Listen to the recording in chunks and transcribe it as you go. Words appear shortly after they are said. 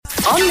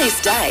On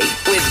This Day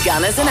with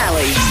Gunners and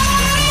Ali.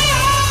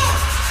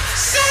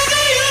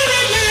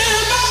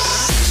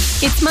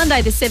 It's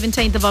Monday the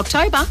 17th of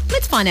October.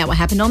 Let's find out what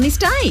happened on this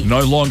day.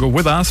 No longer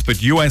with us,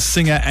 but US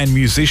singer and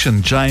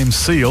musician James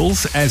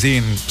Seals, as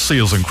in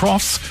Seals and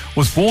Crofts,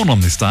 was born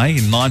on this day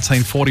in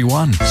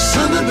 1941.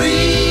 Summer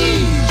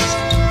breeze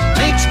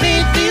makes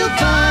me feel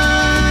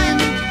fine,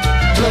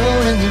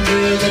 blowing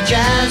through the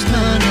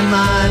jasmine in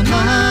my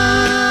mind.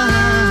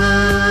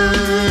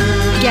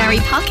 Gary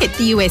Puckett,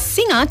 the US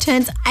singer,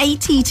 turns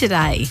 80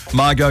 today.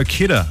 Margot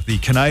Kidder, the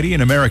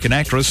Canadian-American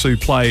actress who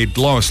played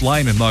Lois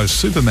Lane in those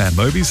Superman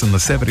movies in the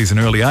 70s and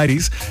early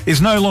 80s, is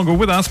no longer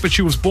with us, but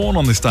she was born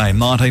on this day in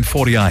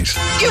 1948.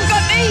 You've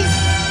got me!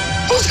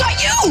 Who's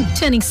got you?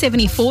 Turning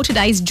 74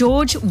 today is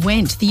George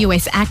Wendt, the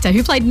US actor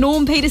who played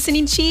Norm Peterson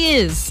in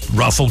Cheers.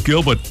 Russell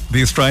Gilbert,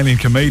 the Australian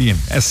comedian,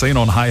 as seen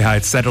on Hey Hey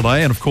It's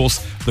Saturday, and of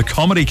course the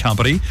Comedy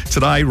Company.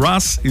 Today,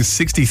 Russ is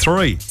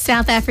 63.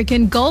 South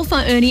African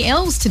golfer Ernie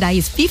Els today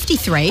is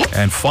 53.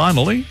 And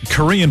finally,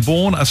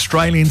 Korean-born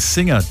Australian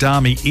singer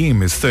Dami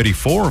Im is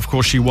 34. Of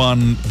course, she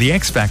won The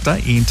X Factor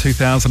in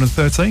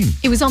 2013.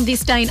 It was on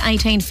this day in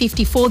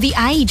 1854 The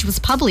Age was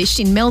published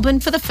in Melbourne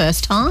for the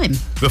first time.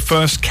 The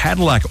first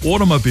Cadillac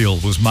automobile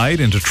was made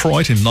in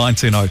Detroit in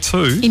 1902.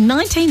 In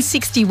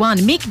 1961,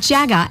 Mick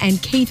Jagger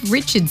and Keith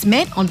Richards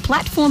met on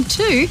Platform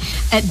 2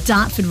 at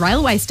Dartford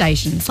Railway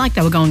Station. It's like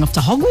they were going off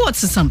to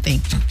Hogwarts or something.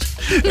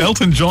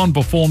 Elton John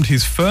performed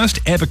his first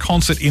ever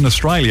concert in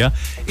Australia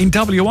in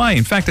WA,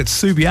 in fact at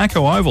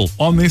Subiaco Oval,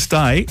 on this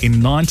day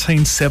in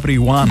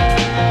 1971.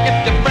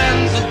 If your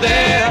friends are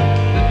there,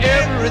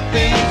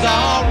 everything's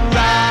all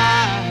right.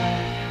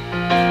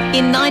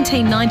 In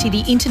 1990,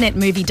 the Internet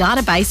Movie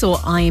Database, or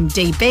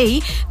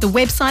IMDb, the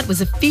website was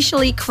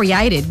officially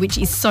created, which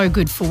is so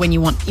good for when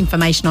you want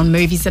information on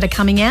movies that are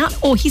coming out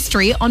or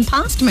history on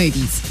past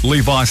movies.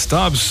 Levi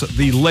Stubbs,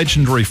 the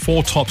legendary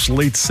Four Tops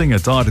lead singer,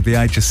 died at the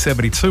age of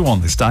 72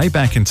 on this day,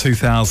 back in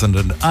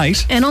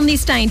 2008. And on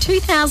this day in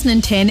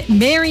 2010,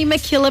 Mary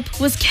MacKillop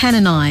was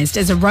canonised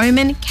as a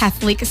Roman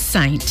Catholic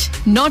saint.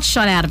 Not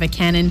shot out of a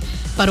cannon,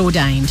 but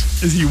ordained.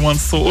 As you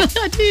once thought.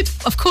 I did.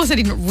 Of course, I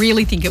didn't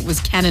really think it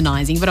was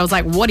canonising, but I was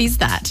like, what is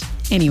that?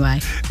 Anyway.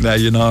 Now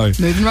you know.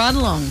 Moving right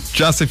along.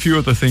 Just a few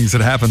of the things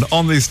that happened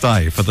on this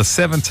day for the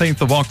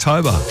 17th of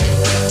October.